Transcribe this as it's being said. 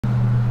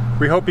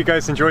We hope you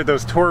guys enjoyed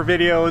those tour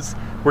videos.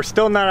 We're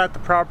still not at the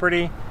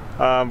property.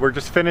 We're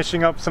just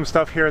finishing up some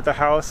stuff here at the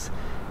house.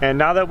 And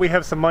now that we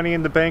have some money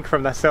in the bank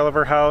from the sale of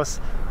our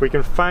house, we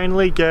can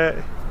finally get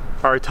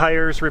our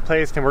tires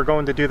replaced, and we're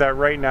going to do that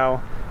right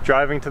now,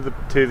 driving to the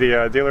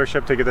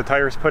dealership to get the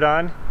tires put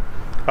on.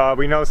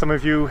 We know some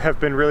of you have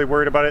been really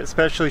worried about it,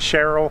 especially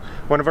Cheryl,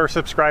 one of our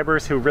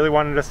subscribers who really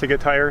wanted us to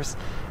get tires.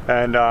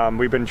 And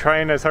we've been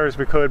trying as hard as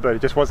we could, but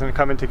it just wasn't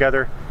coming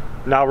together.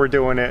 Now we're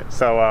doing it,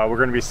 so we're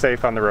going to be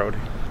safe on the road.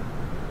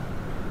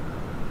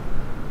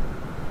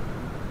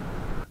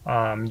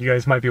 You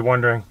guys might be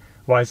wondering,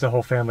 why is the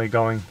whole family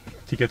going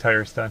to get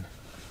tires done?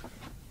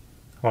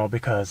 Well,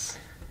 because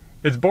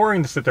it's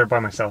boring to sit there by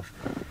myself.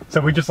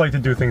 So we just like to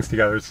do things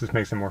together. It just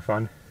makes it more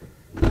fun.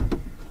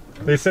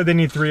 They said they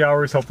need 3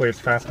 hours. Hopefully it's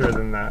faster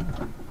than that.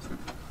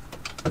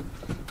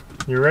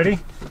 You ready?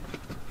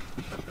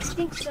 I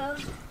think so.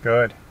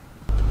 Good.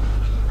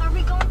 Are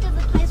we going to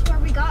the place where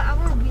we got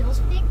our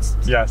wheels fixed?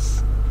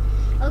 Yes.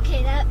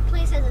 Okay, that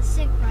place has a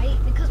sink, right?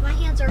 Because my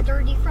hands are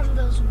dirty from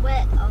those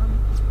wet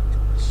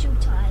shoe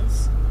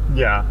ties.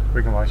 Yeah,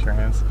 we can wash your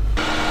hands.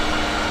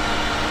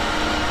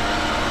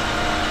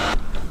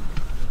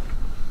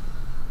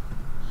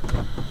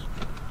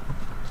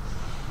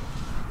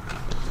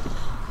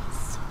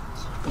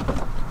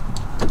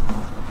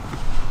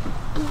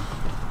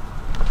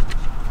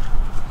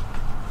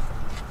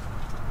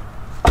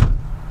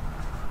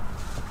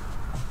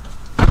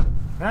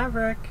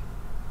 Maverick.